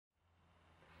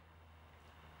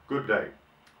Good day.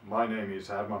 My name is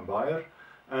Herman Bayer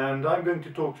and I'm going to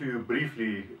talk to you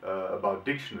briefly about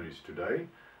dictionaries today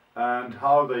and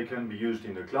how they can be used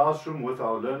in the classroom with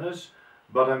our learners,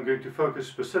 but I'm going to focus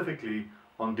specifically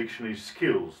on dictionary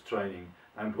skills training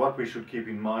and what we should keep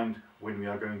in mind when we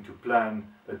are going to plan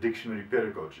a dictionary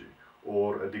pedagogy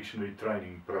or a dictionary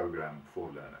training program for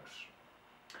learners.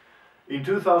 In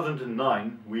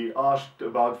 2009 we asked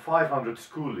about 500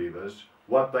 school leavers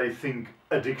what they think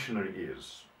a dictionary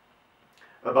is.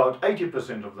 About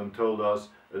 80% of them told us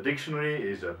a dictionary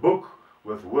is a book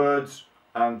with words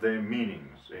and their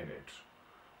meanings in it.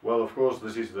 Well, of course,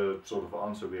 this is the sort of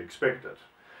answer we expected.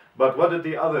 But what did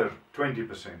the other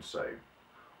 20% say?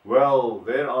 Well,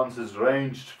 their answers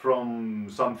ranged from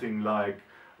something like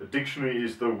a dictionary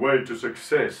is the way to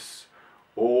success,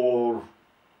 or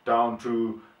down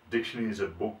to dictionary is a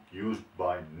book used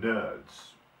by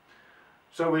nerds.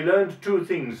 So we learned two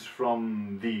things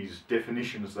from these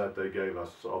definitions that they gave us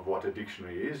of what a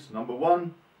dictionary is. Number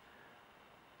one,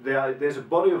 there's a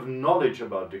body of knowledge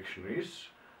about dictionaries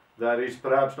that is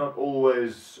perhaps not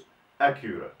always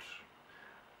accurate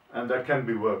and that can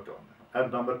be worked on.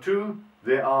 And number two,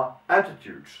 there are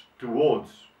attitudes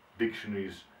towards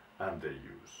dictionaries and their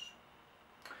use.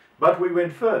 But we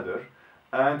went further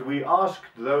and we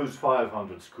asked those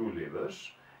 500 school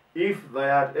leavers if they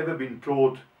had ever been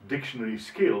taught dictionary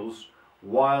skills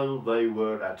while they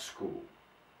were at school.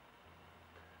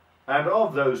 And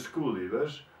of those school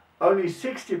leavers, only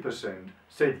 60%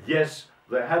 said yes,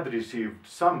 they had received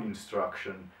some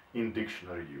instruction in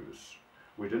dictionary use.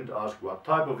 We didn't ask what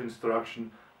type of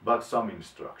instruction, but some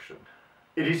instruction.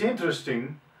 It is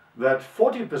interesting that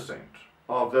 40%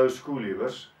 of those school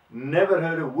leavers never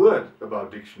heard a word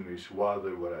about dictionaries while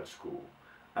they were at school.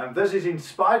 And this is in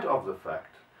spite of the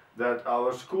fact that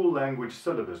our school language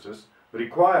syllabuses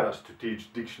require us to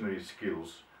teach dictionary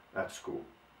skills at school.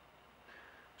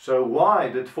 So why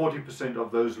did 40%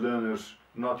 of those learners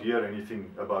not hear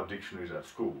anything about dictionaries at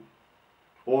school?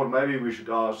 Or maybe we should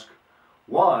ask,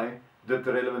 why did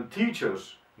the relevant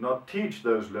teachers not teach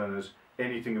those learners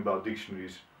anything about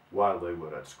dictionaries while they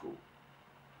were at school?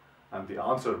 And the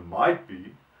answer might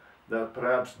be that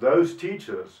perhaps those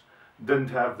teachers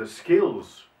didn't have the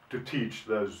skills to teach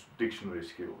those dictionary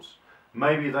skills.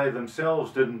 Maybe they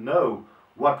themselves didn't know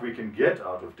what we can get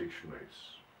out of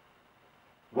dictionaries.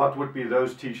 What would be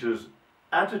those teachers'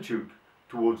 attitude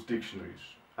towards dictionaries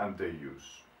and their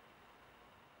use?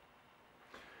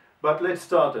 But let's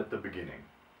start at the beginning.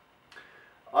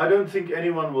 I don't think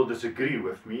anyone will disagree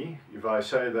with me if I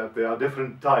say that there are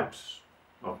different types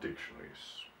of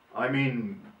dictionaries. I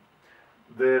mean,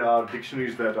 there are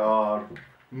dictionaries that are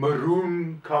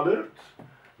maroon colored.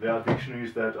 There are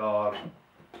dictionaries that are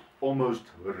almost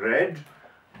red,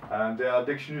 and there are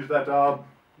dictionaries that are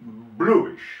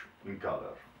bluish in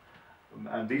color.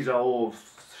 And these are all,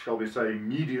 shall we say,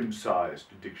 medium-sized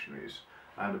dictionaries.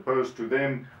 And opposed to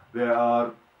them, there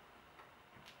are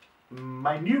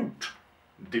minute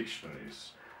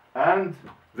dictionaries. And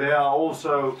there are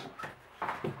also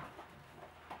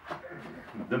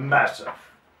the massive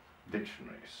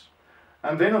dictionaries.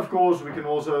 And then, of course, we can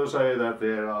also say that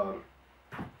there are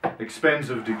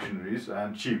expensive dictionaries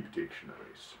and cheap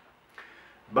dictionaries.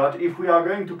 But if we are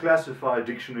going to classify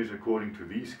dictionaries according to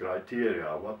these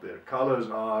criteria, what their colors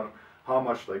are, how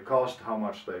much they cost, how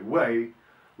much they weigh,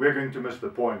 we're going to miss the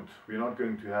point. We're not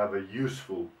going to have a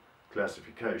useful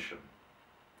classification.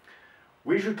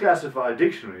 We should classify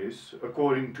dictionaries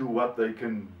according to what they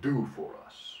can do for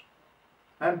us.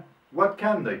 And what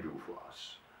can they do for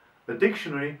us? A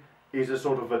dictionary is a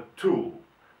sort of a tool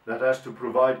that has to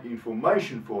provide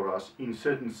information for us in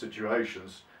certain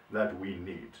situations that we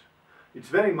need. It's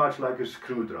very much like a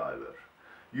screwdriver.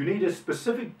 You need a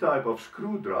specific type of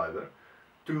screwdriver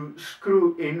to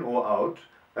screw in or out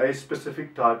a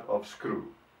specific type of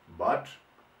screw. But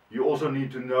you also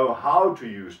need to know how to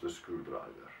use the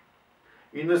screwdriver.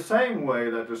 In the same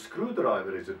way that a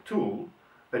screwdriver is a tool,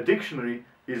 a dictionary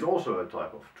is also a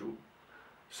type of tool.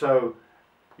 So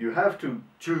you have to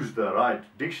choose the right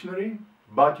dictionary,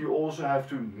 but you also have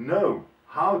to know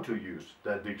how to use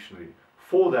that dictionary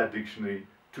for that dictionary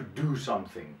to do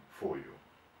something for you.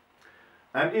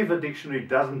 And if a dictionary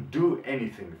doesn't do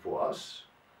anything for us,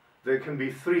 there can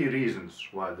be three reasons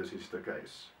why this is the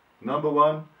case. Number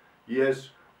one, yes,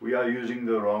 we are using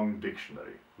the wrong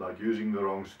dictionary, like using the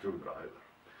wrong screwdriver.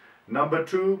 Number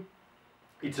two,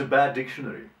 it's a bad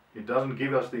dictionary. It doesn't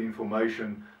give us the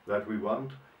information that we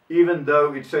want, even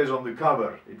though it says on the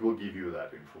cover it will give you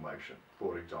that information,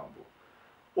 for example.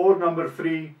 Or number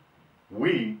three,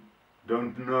 we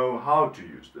don't know how to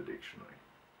use the dictionary.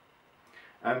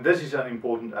 And this is an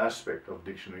important aspect of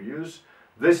dictionary use,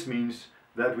 This means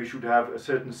that we should have a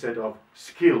certain set of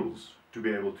skills to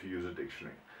be able to use a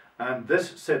dictionary. And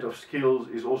this set of skills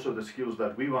is also the skills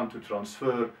that we want to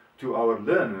transfer to our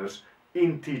learners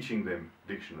in teaching them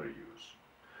dictionary use.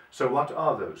 So what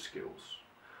are those skills?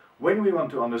 When we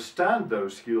want to understand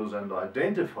those skills and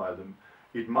identify them,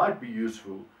 it might be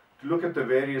useful to look at the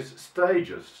various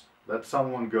stages that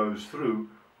someone goes through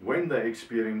when they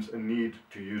experience a need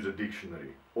to use a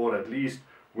dictionary, or at least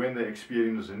when they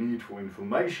experience a need for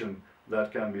information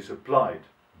that can be supplied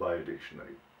by a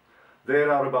dictionary.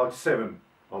 There are about 7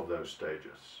 of those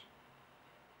stages.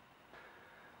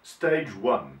 Stage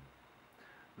 1.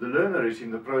 The learner is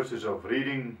in the process of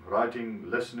reading, writing,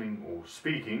 listening or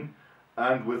speaking,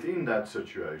 and within that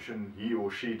situation he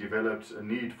or she develops a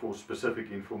need for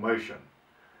specific information.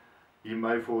 He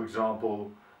may, for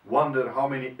example, wonder how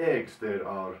many eggs there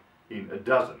are in a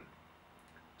dozen.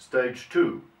 Stage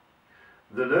 2.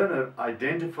 The learner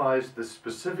identifies the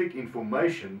specific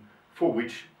information for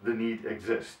which the need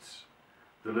exists.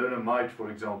 The learner might, for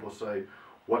example, say,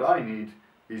 what I need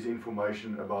is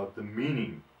information about the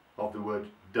meaning of the word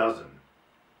dozen.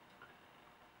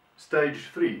 Stage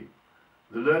 3.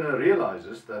 The learner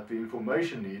realizes that the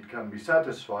information need can be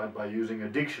satisfied by using a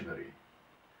dictionary.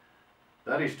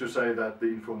 That is to say that the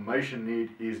information need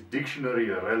is dictionary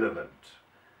relevant.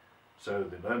 So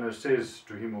the learner says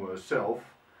to him or herself,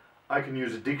 I can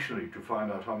use a dictionary to find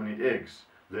out how many eggs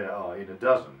there are in a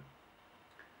dozen.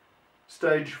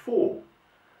 Stage 4.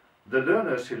 The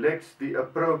learner selects the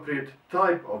appropriate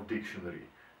type of dictionary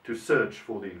to search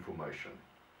for the information.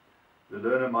 The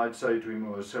learner might say to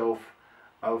him or herself,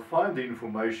 I'll find the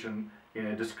information in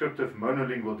a descriptive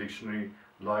monolingual dictionary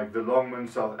like the Longman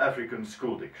South African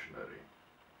School Dictionary.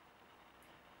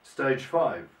 Stage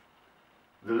 5.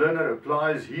 The learner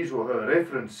applies his or her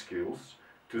reference skills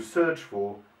to search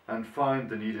for and find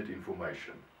the needed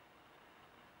information.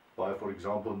 By, for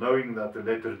example, knowing that the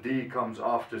letter D comes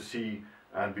after C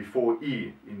and before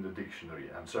E in the dictionary,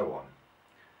 and so on.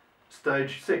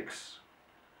 Stage 6.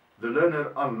 The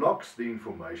learner unlocks the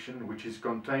information which is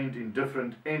contained in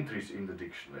different entries in the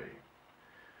dictionary.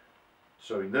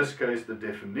 So in this case the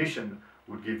definition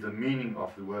would give the meaning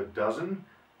of the word dozen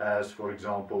as, for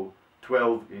example,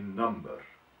 12 in number.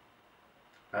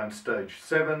 And stage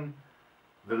 7,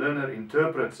 the learner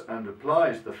interprets and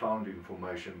applies the found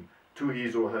information to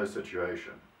his or her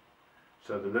situation.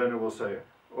 So the learner will say,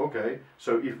 okay,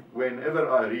 so if whenever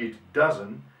I read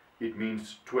dozen, it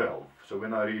means 12. So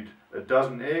when I read a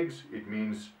dozen eggs, it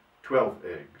means 12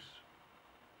 eggs.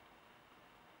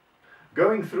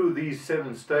 Going through these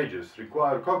 7 stages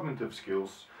require cognitive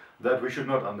skills that we should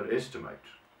not underestimate,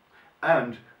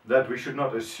 and that we should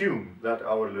not assume that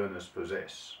our learners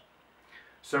possess.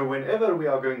 So whenever we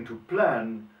are going to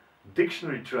plan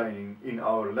dictionary training in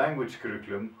our language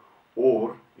curriculum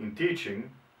or in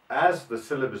teaching, as the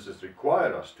syllabuses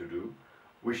require us to do,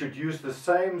 we should use the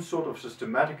same sort of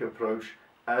systematic approach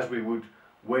as we would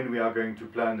when we are going to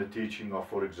plan the teaching of,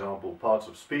 for example, parts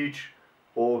of speech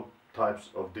or types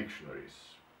of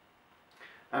dictionaries.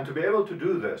 And to be able to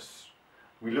do this,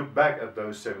 we look back at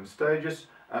those 7 stages,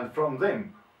 and from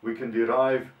them we can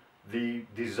derive the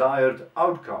desired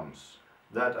outcomes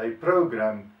that a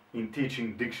program in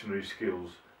teaching dictionary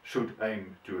skills should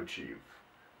aim to achieve.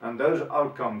 And those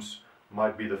outcomes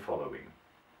might be the following.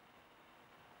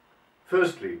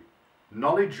 Firstly,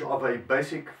 knowledge of a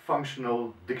basic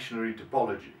functional dictionary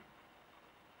topology.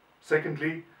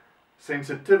 Secondly,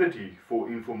 sensitivity for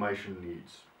information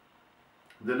needs.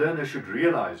 The learner should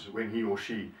realize when he or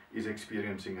she is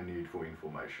experiencing a need for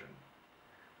information.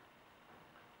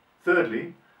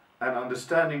 Thirdly, an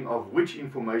understanding of which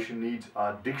information needs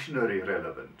are dictionary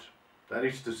relevant. That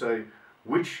is to say,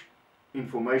 which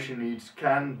information needs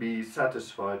can be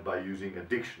satisfied by using a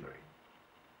dictionary.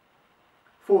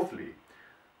 Fourthly,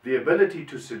 the ability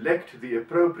to select the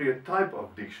appropriate type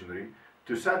of dictionary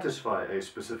to satisfy a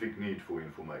specific need for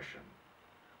information,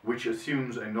 which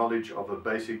assumes a knowledge of a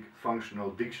basic functional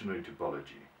dictionary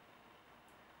topology.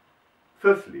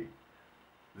 Fifthly,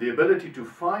 the ability to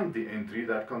find the entry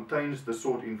that contains the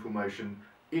sought information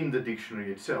in the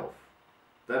dictionary itself.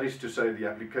 That is to say, the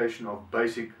application of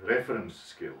basic reference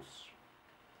skills.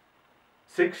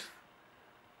 Sixth,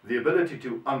 the ability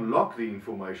to unlock the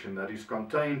information that is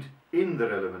contained in the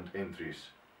relevant entries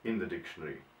in the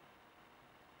dictionary.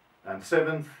 And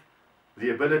seventh, the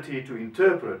ability to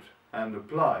interpret and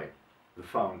apply the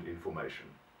found information.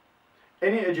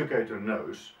 Any educator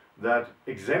knows that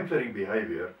exemplary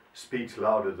behavior speaks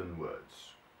louder than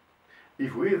words.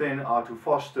 If we then are to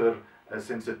foster a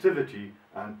sensitivity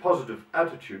and positive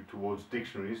attitude towards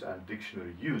dictionaries and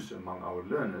dictionary use among our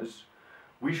learners,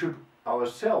 we should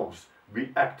ourselves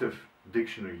be active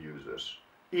dictionary users,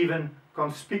 even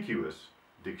conspicuous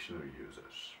dictionary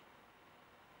users.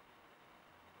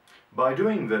 By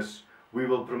doing this, we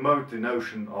will promote the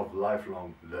notion of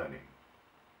lifelong learning.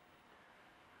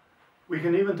 We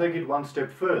can even take it one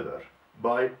step further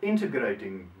by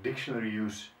integrating dictionary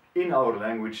use in our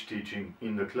language teaching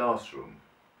in the classroom.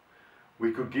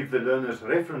 We could give the learners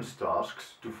reference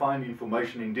tasks to find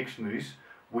information in dictionaries,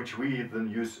 which we then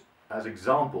use as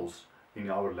examples in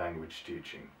our language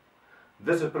teaching.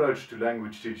 This approach to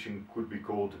language teaching could be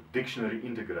called dictionary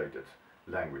integrated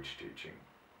language teaching.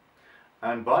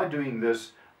 And by doing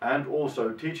this and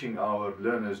also teaching our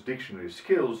learners dictionary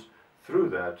skills, through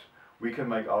that we can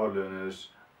make our learners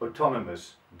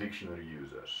autonomous dictionary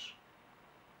users.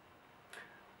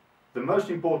 The most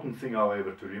important thing,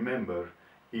 however, to remember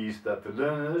is that the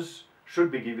learners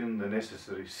should be given the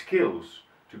necessary skills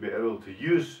to be able to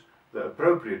use the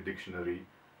appropriate dictionary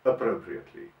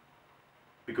appropriately,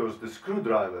 because the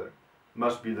screwdriver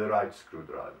must be the right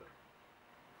screwdriver.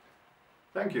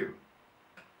 Thank you.